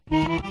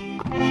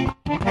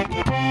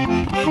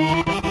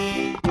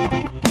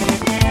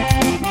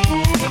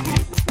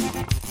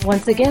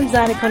Once again,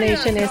 Zydeco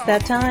Nation, it's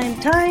that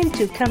time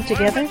to come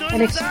together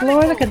and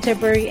explore the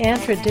contemporary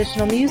and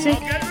traditional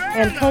music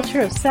and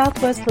culture of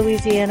Southwest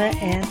Louisiana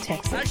and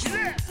Texas.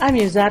 I'm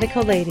your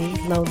Zydeco lady,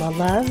 Lola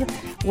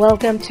Love.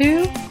 Welcome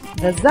to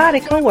the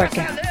Zydeco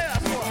Workout.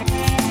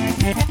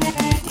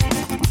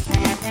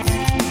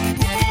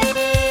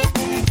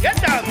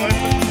 Get down, boy.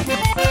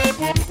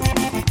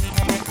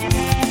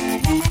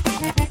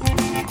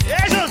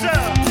 Yes, sir.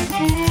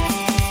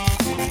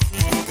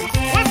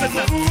 Whip it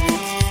now.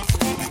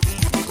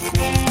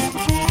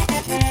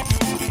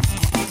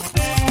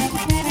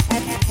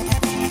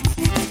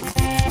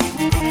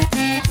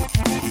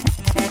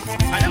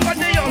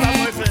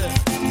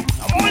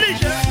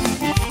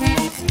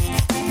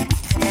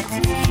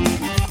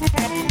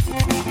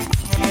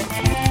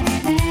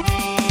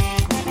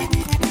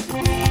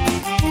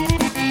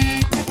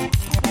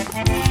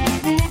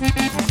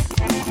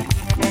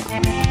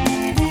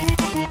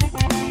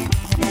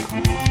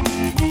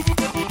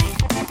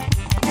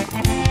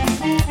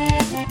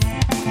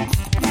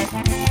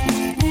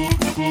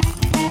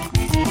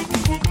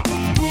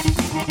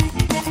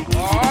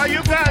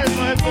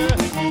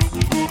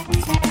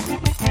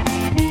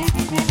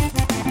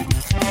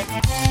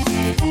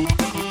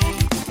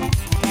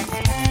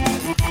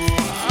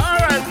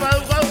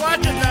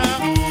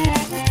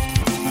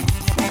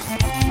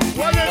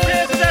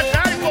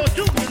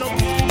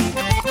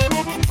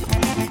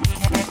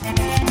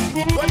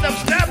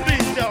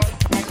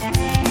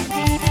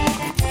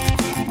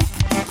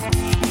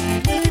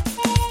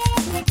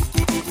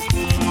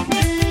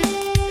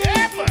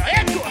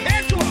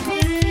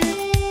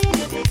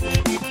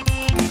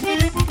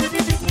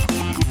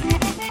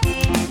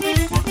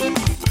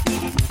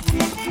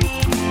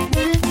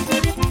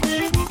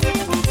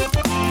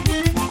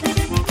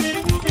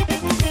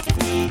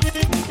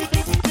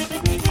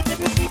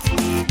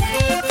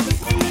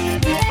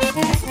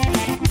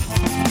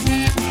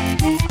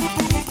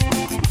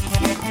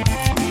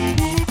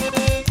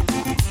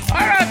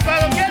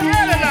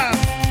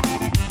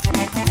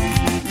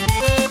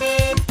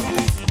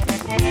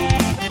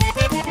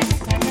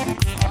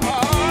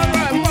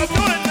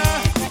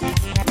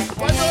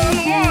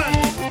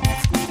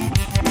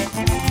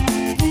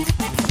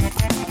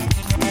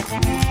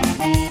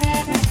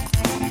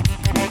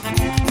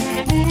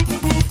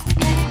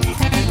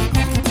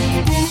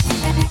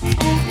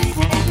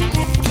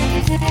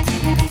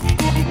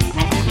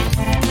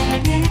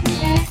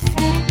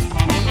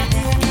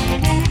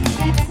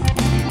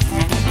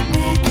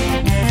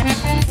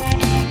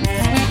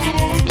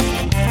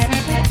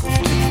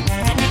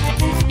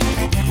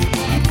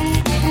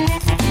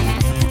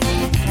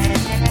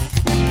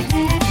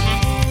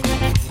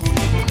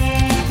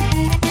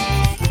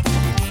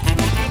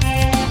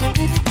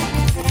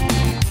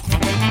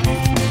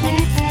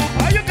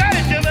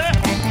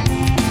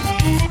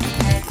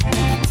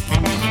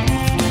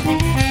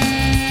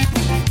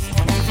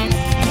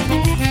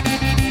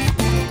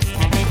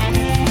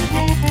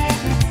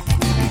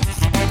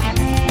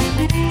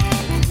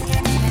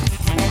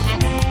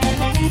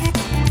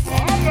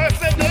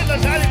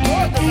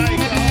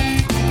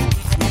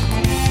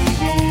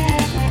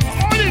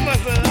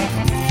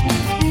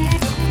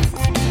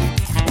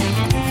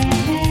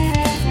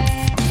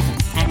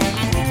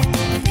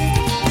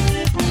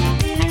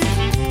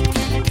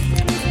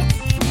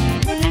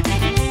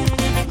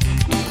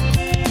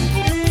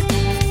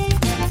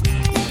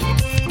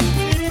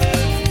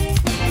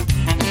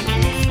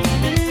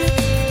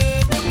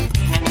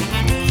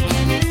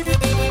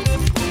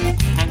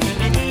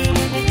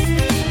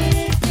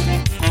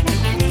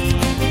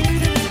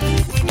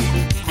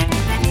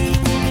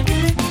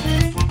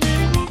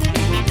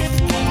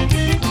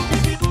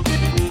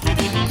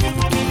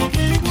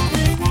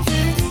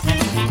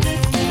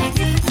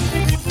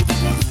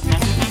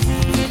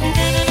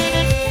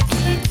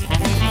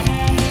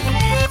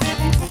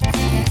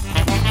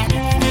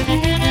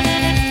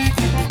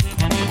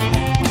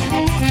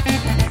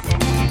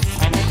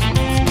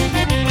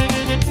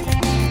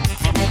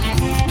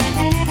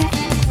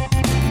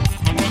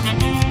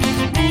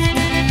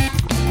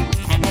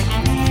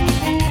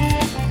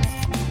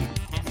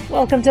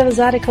 Welcome to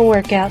the Zydeco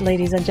Workout,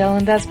 ladies and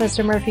gentlemen. That's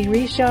Mr. Murphy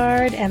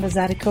Richard and the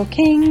Zydeco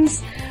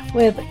Kings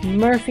with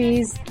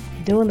Murphy's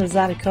doing the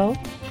Zydeco.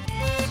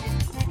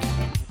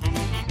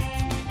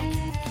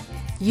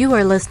 You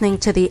are listening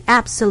to the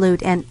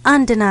absolute and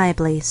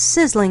undeniably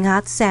sizzling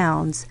hot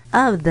sounds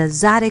of the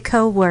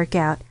Zydeco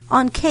Workout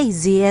on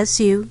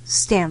KZSU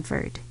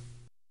Stanford.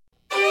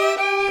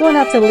 Going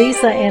out to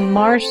Lisa and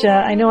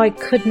Marcia. I know I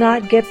could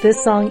not get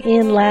this song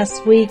in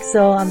last week,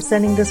 so I'm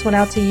sending this one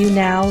out to you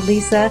now.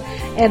 Lisa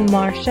and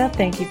Marcia,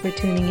 thank you for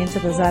tuning into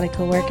the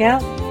Zydeco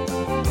Workout.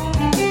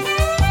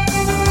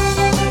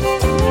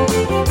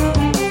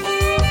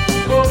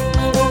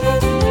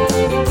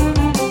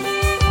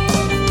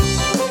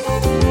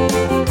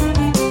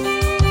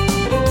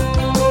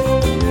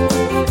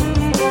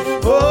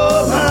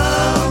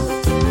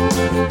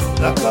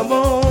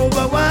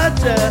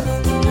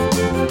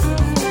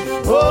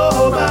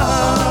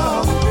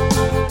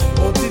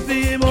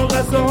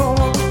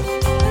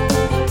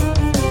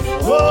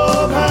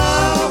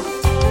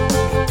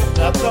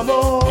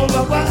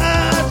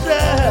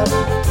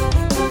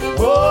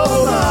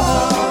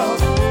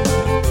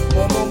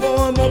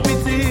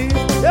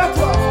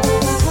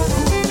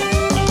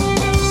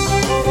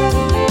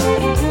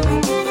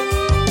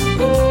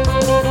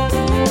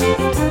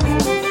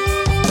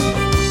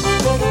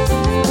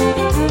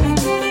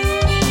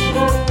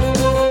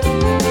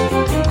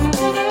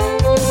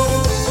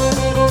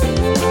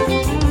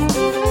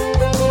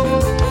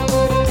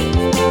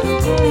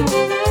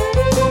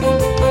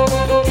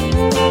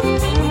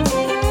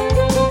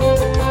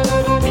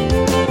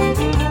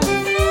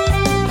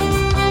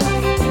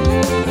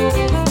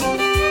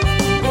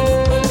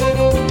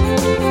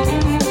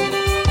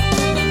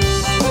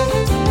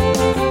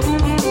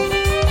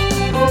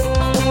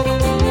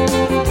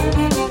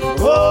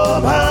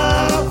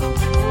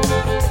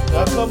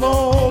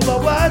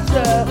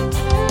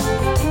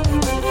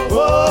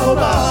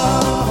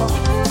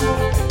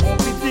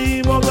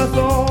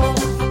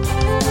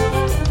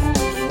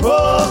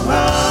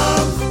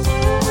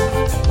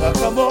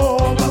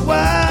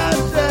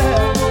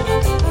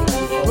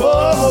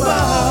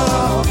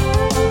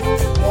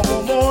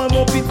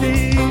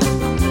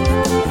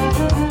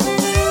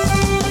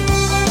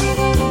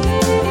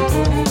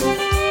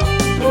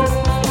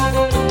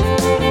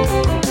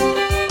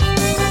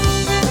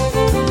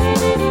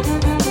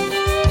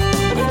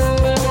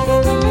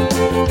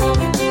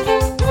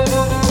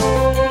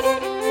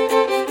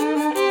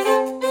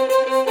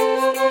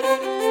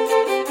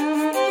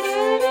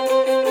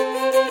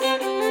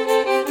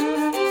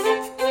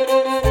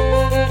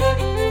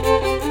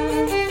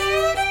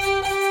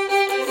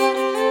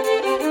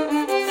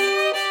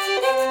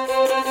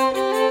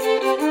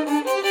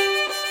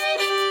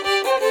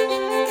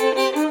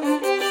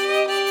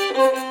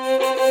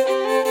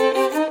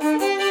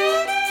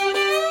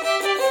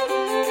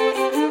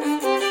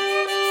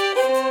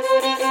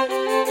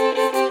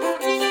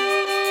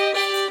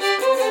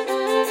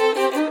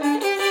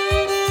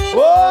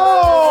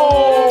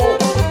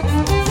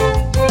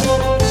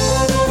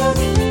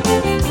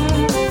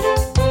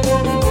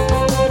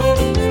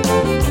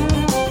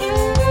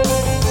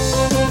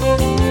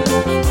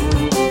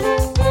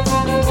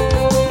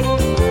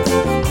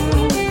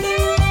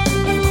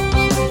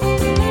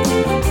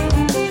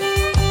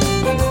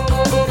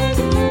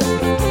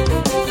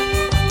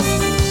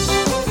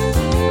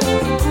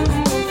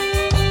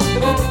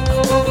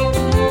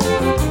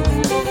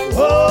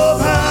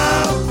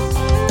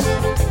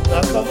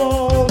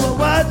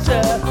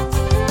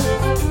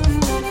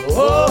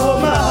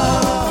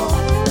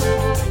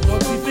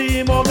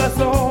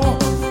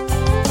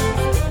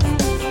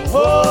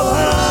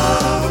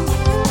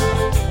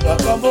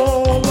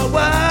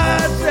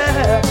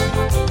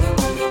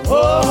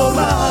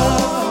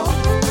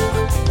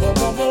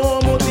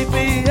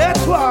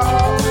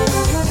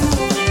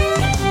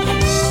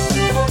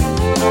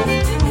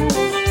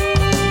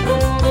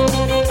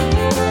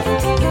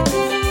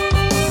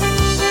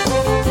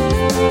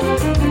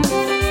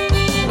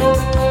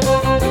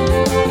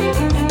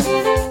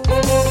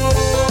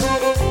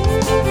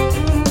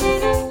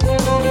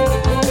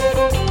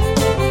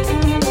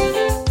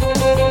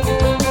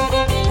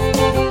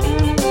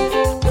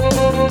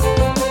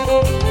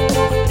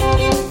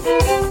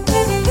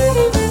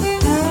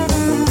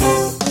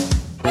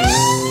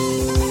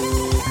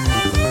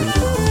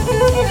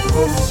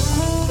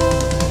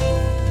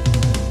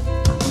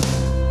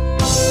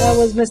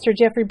 Mr.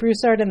 Jeffrey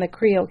Broussard and the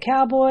Creole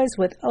Cowboys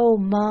with Oh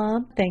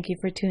Mom. Thank you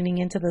for tuning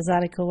into the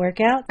Zydeco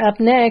Workout. Up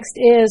next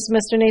is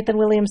Mr. Nathan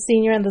Williams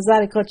Sr. and the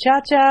Zydeco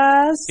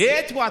Cha-Chas.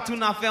 Et toi, tu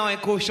n'as fait un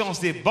cochon,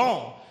 c'est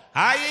bon.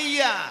 Aïe,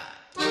 aïe,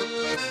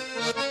 aïe.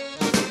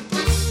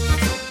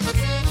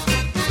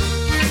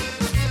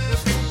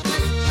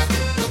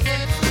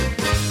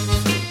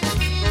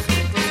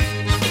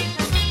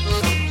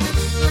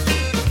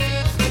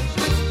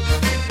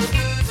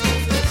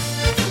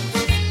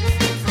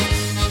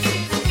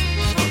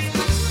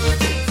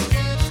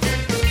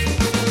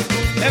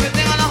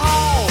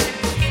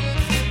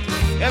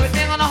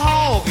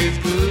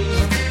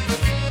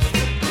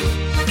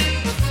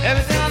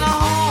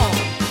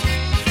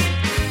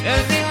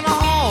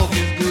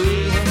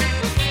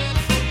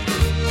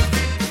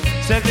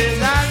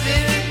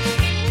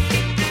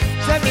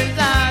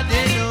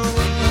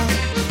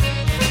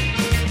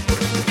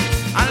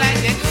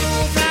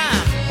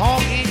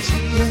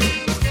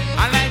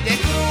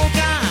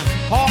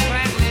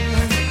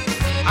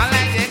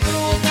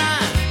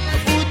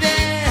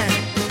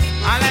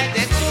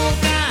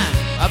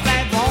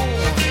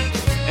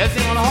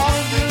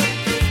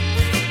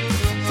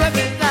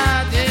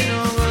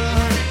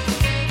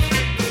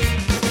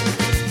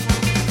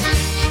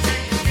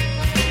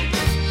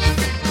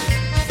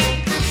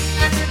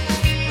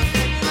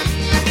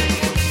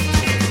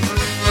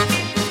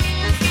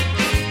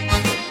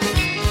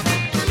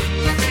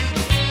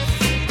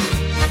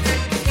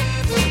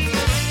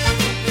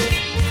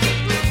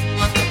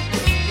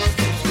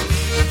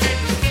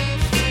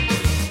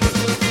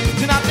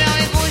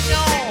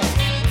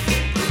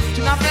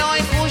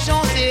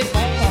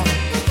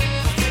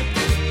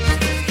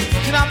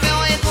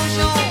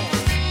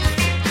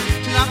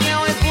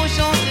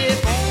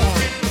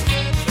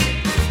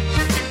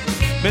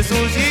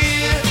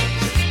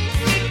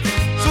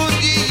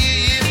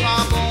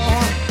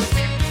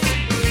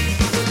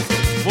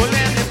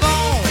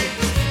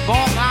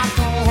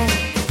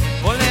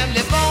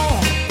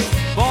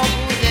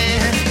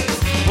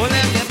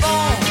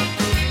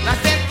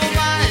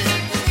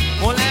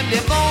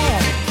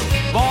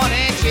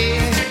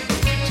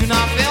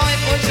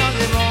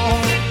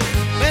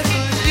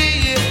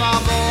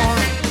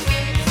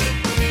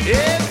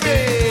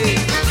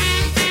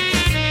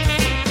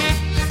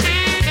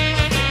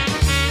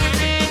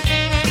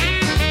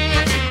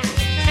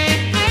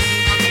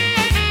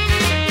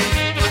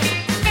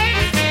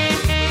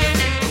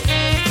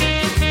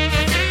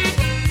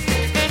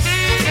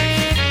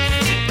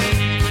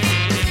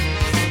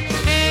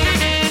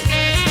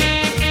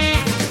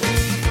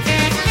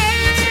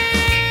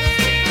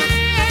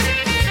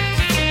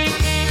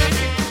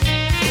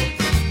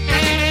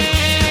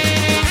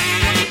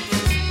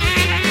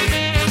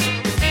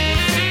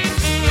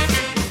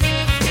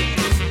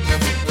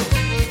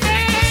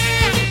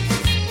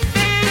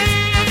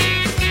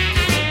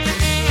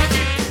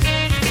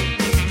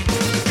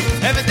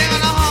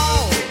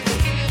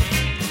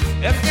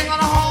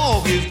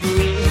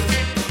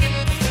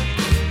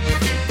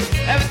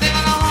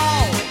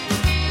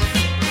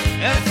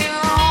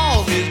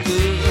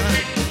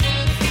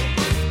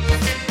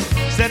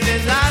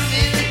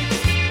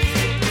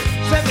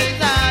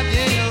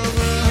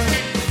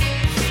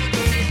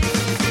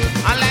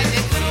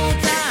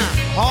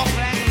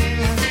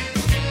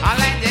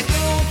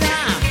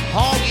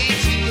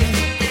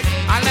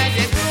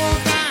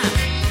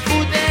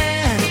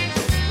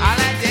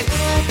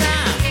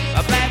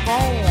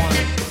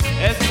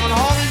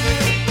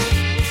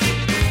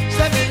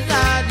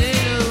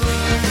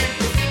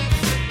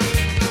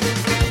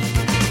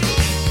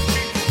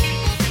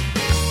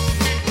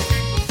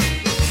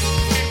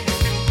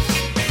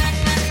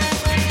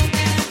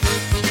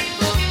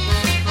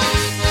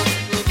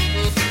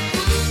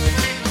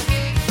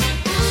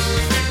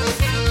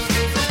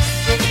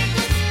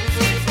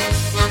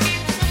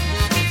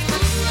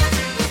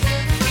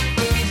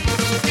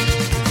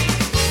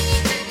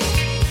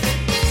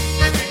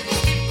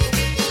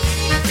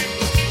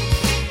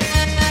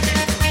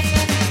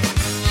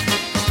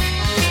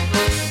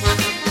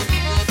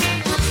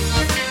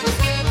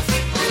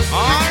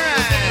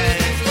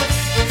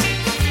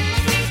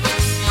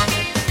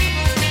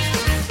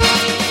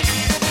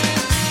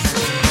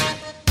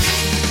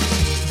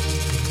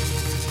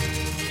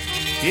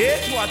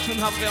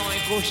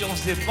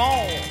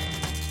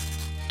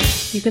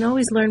 You can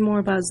always learn more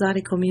about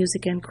Zydeco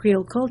music and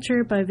Creole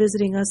culture by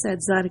visiting us at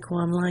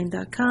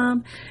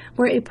ZydecoOnline.com.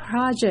 We're a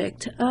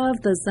project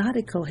of the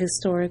Zydeco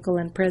Historical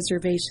and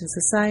Preservation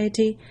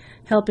Society,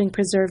 helping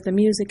preserve the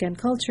music and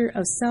culture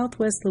of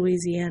Southwest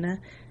Louisiana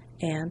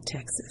and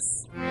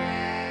Texas.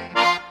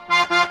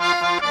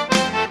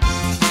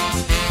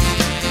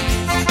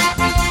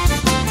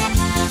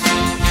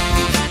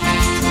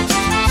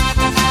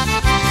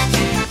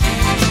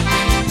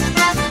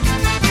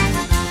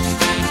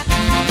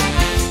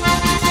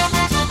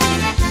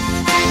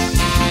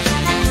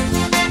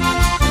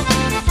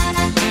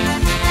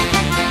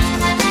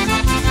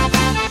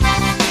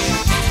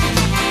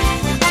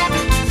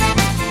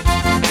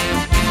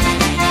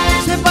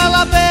 C'est pas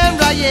la peine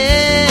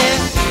brailler,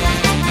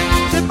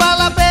 c'est pas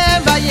la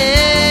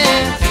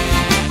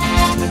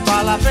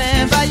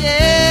peine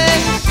brailler,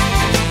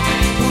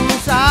 tout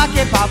ça qui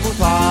est pas pour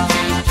toi.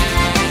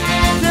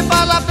 C'est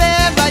pas la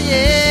peine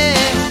brailler,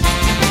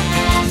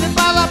 c'est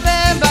pas la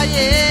peine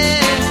brailler,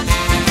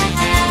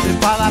 c'est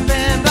pas la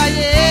peine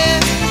brailler,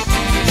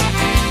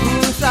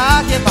 tout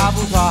ça qui est pas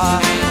pour toi.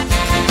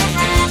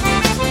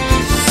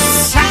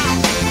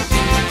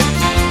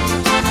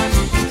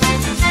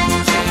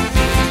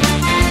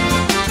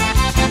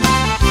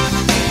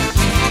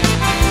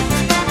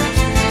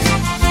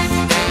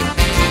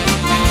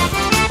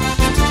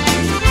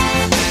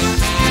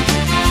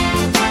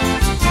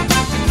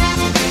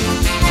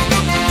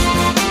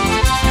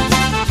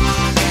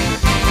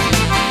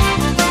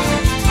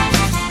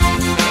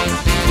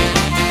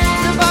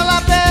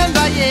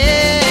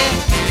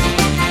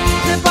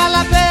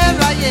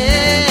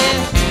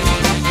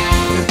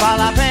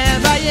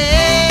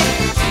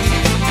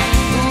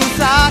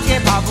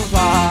 Pas pour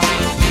toi.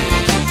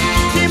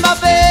 Tu m'as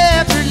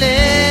fait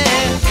brûler,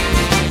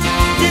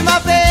 tu m'as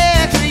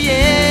fait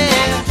crier.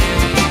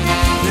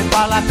 C'est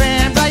pas la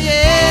peine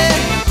d'aller,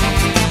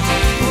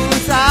 tout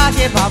ça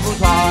qui est pas pour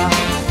toi.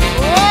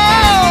 Oh,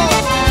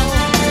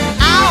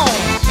 ow,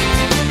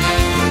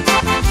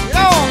 get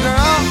on,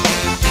 girl.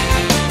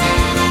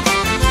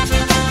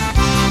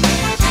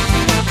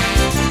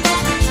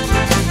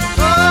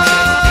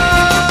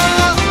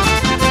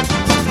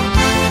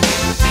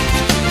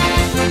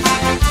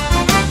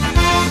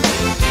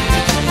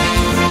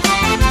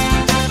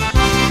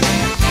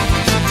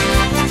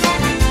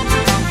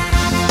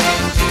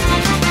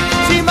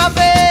 Tu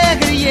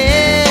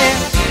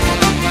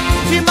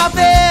m'as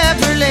fait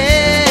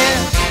brûler,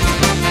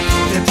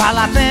 c'est pas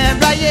la peine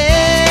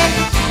brailler,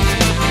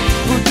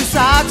 pour tout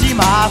ça tu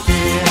m'as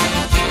fait.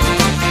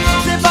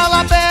 C'est pas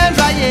la peine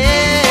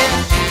brailler,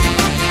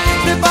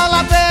 c'est pas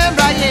la peine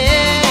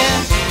brailler,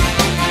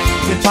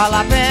 c'est pas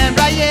la peine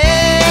brailler,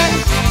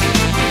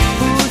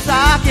 pour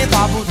ça qui est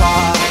pas pour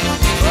toi.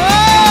 Oh,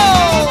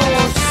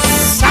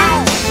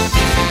 sound.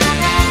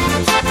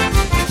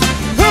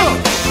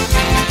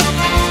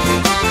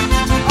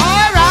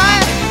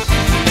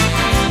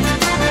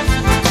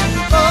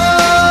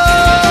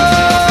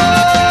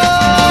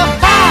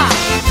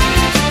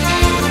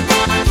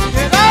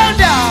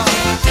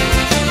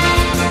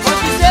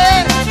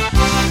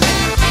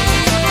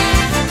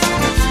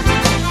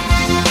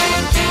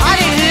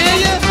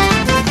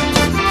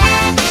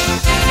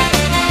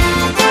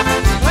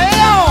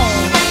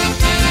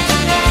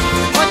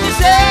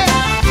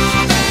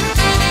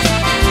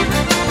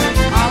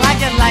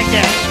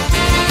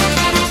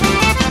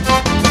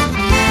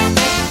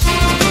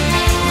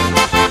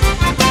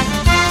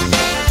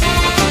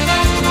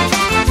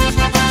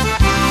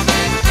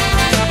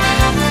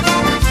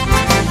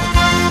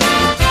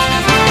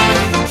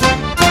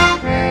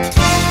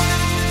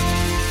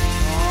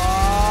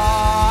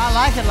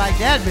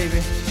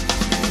 Baby.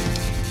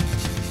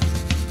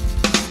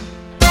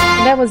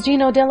 That was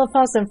Gino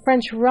Delafosse and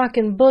French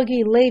Rockin'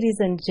 Boogie. Ladies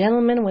and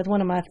gentlemen, with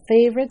one of my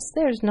favorites,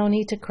 There's No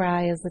Need to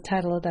Cry is the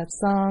title of that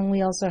song.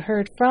 We also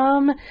heard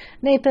from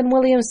Nathan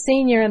Williams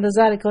Sr. and the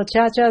Zydeco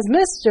Cha-Chas,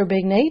 Mr.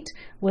 Big Nate,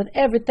 with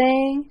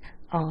Everything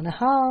on a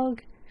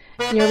Hog.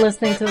 You're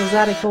listening to the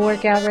Zydeco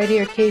Workout right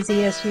here at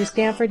KZSU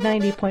Stanford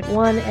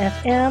 90.1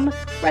 FM.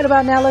 Right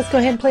about now, let's go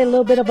ahead and play a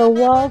little bit of a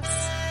waltz,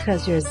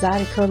 because your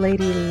Zydeco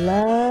lady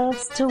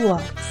loves to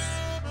waltz.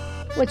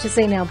 What you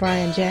say now,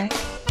 Brian Jack?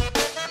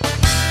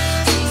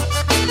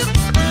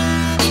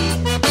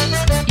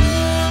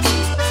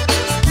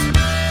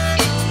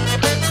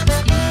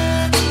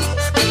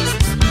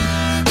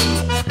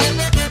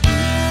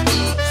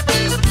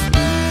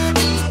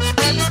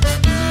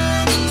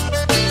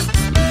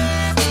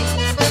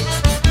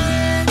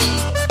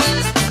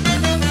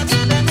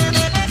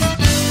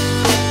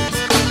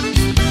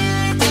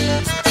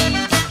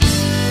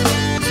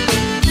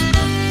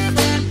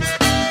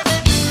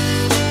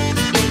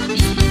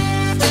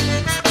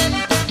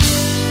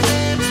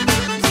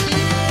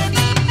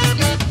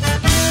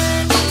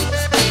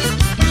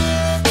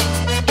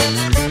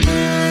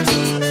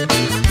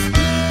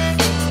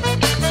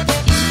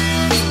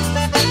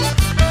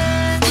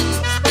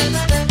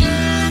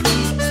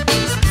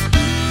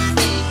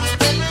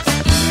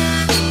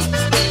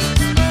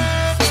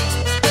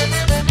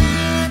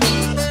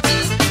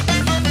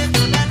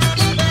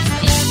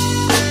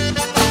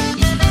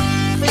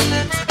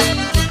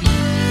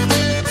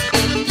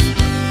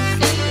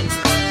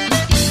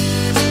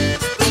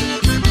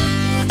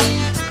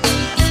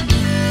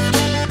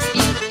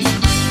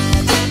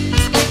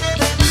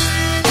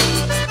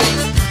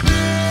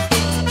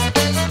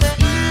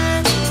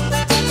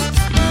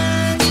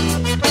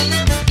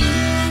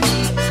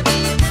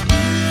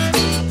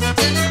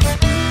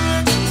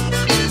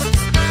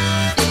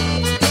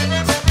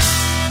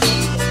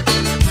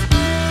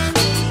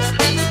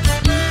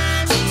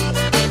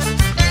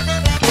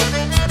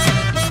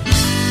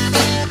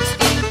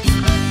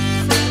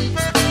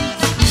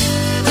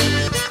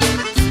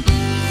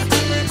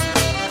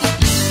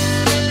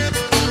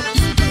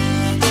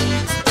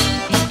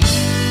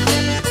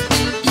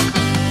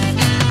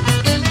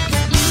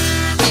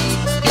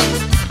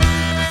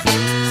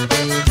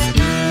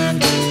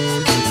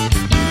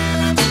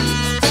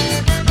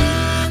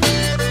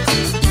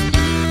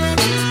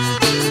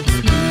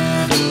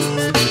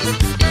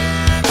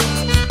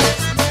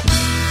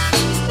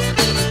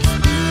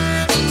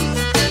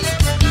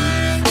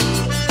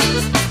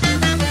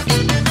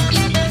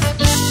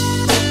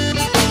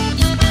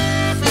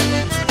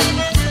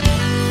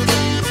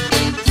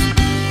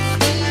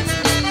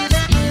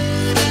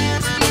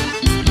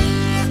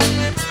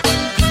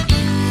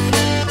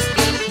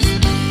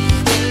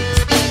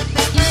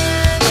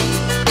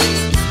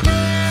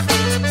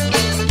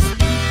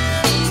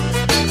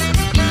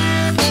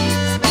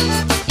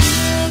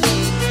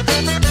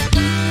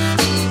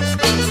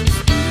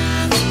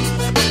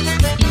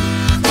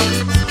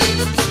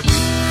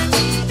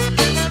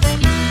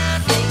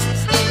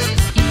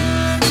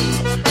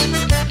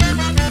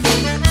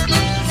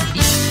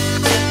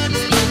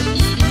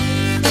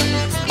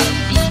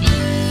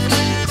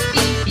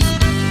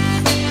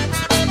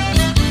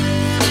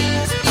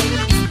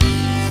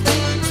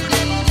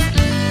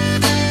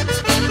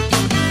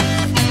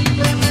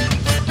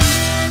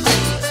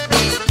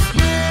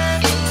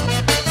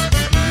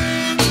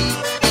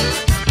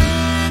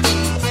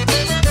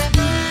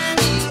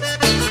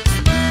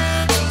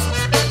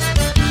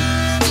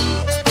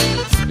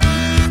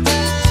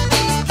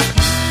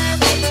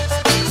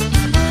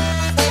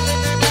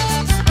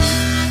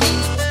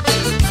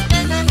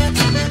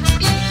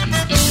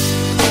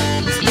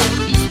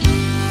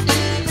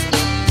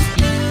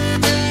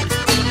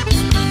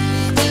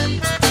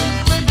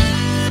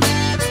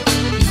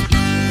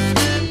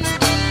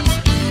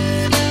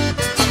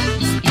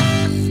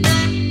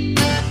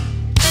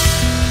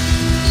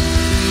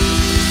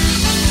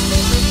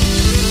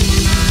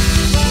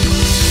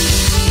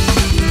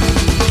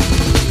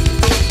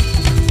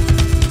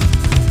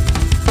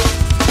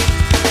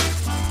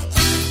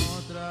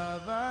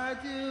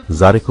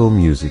 Zydeco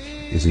music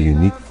is a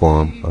unique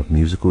form of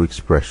musical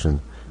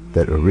expression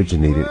that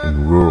originated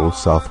in rural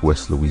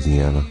southwest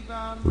Louisiana.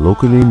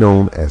 Locally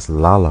known as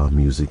Lala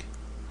music,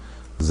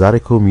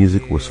 Zydeco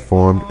music was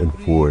formed and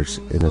forged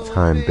in a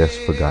time best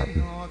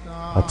forgotten,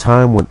 a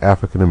time when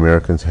African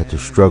Americans had to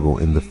struggle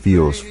in the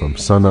fields from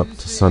sunup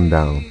to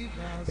sundown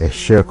as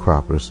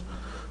sharecroppers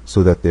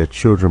so that their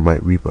children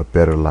might reap a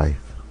better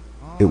life.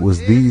 It was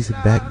these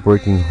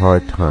back-breaking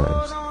hard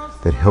times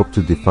that helped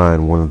to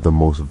define one of the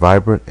most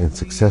vibrant and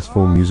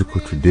successful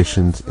musical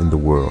traditions in the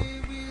world.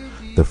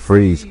 The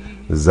phrase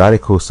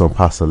Zydeco sont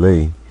pas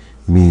salés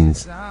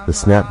means the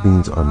snap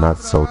beans are not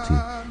salty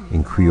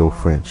in Creole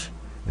French,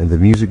 and the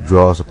music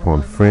draws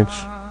upon French,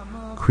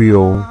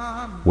 Creole,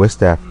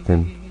 West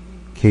African,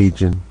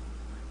 Cajun,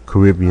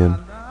 Caribbean,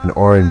 and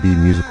R&B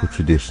musical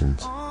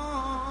traditions.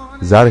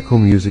 Zydeco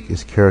music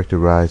is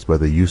characterized by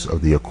the use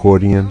of the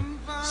accordion,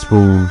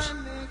 spoons,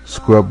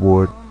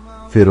 scrubboard,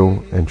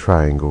 fiddle, and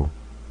triangle.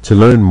 To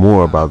learn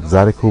more about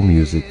Zydeco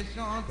music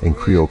and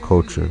Creole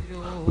culture,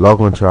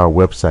 log on to our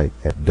website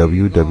at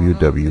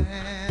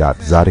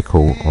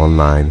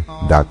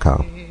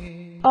www.zydecoonline.com.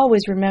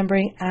 Always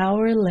remembering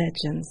our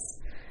legends.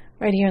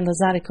 Right here in the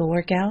Zydeco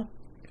Workout.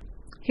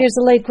 Here's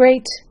the late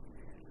great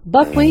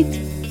Buckwheat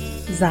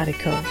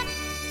Zydeco.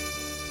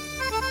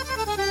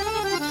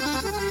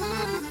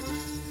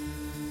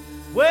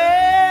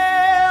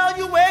 Well,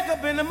 you wake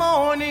up in the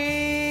morning,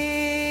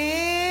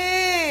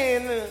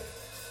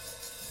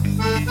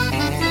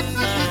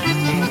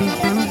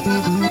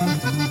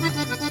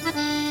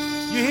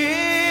 you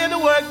hear the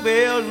work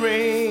bell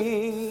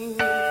ring,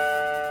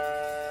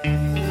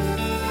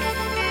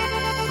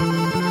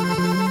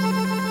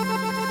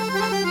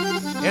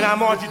 and I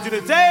march you to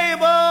the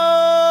table.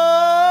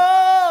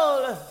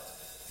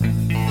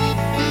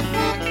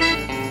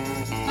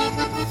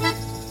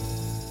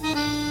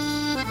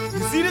 You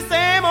see the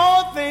same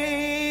old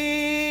thing,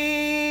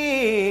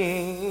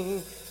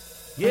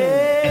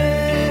 yeah.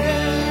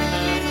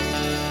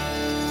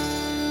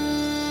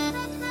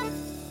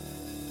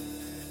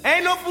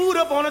 Ain't no food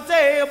up on the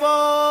table.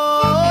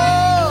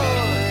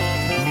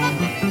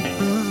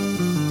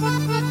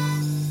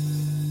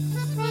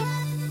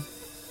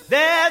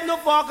 There's no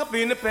fork up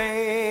in the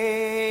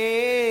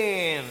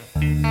pan.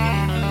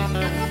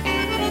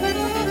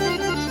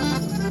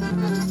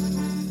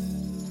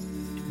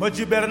 But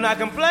you better not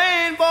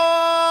complain, boy.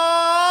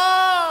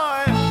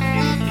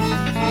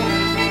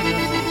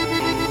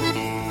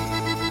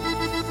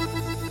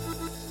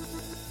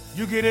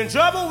 You get in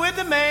trouble with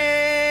the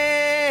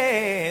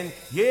man,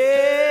 yeah.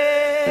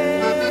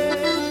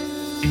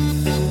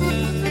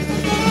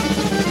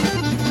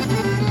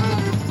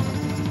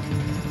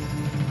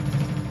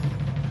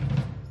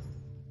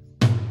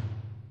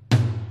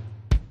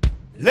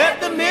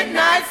 Let the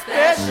midnight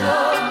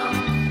special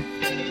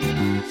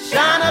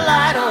shine a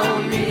light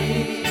on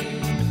me.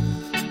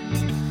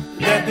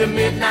 Let the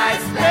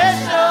midnight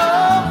special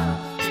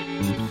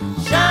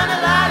shine a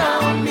light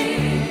on me.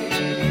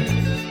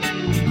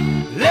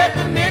 Let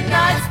the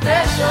midnight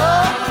special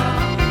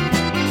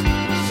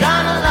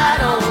shine a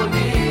light on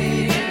me.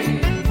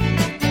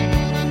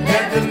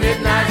 Let the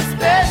midnight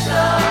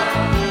special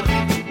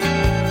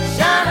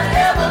shine a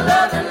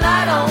ever-loving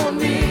light on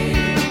me.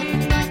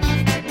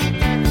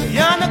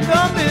 Yonder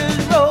come Miss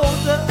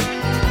Rosa.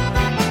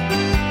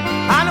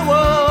 How in the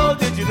world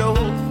did you know?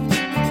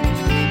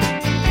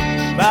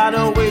 By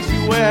the way she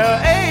wear her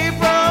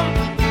apron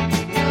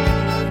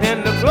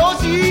and the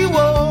clothes she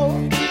wore,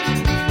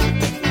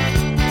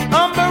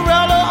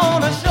 umbrella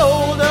on her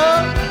shoulder,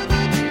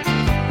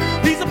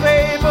 piece of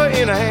paper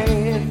in her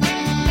hand.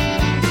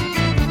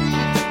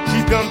 She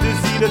come to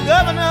see the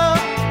governor.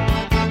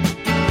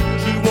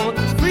 She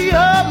wants to free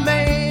her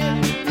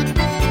man.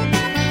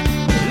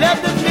 Let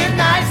the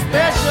midnight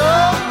special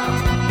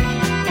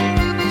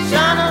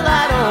shine a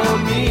light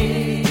on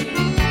me.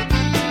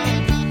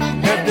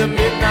 Let the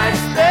midnight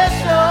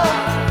special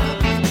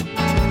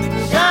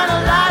shine a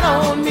light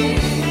on me.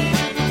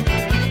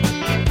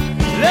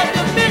 Let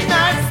the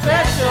midnight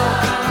special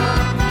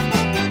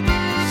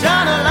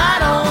shine a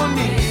light on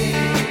me.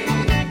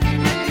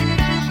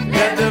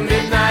 Let the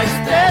midnight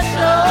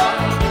special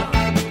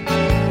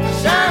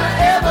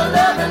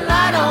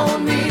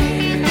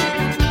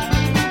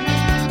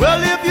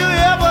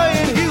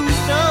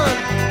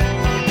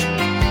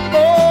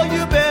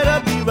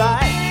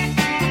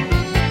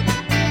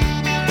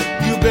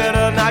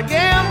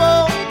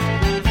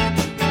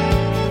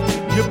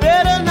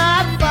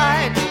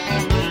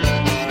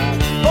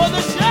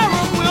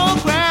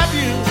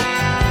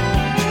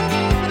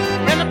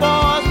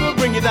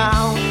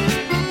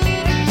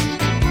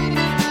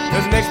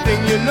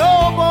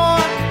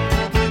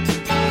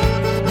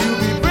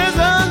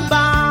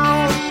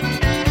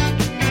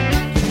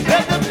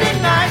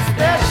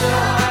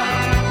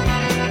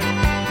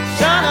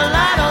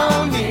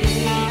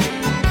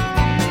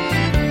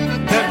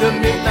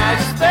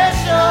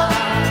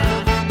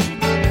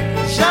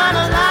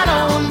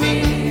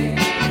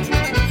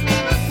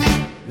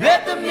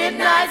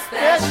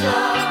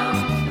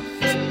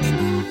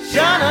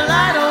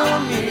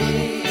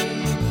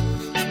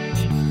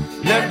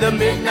the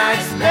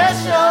midnight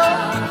special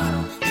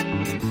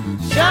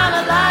shine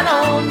a light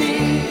on me.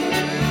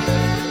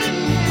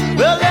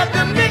 Well,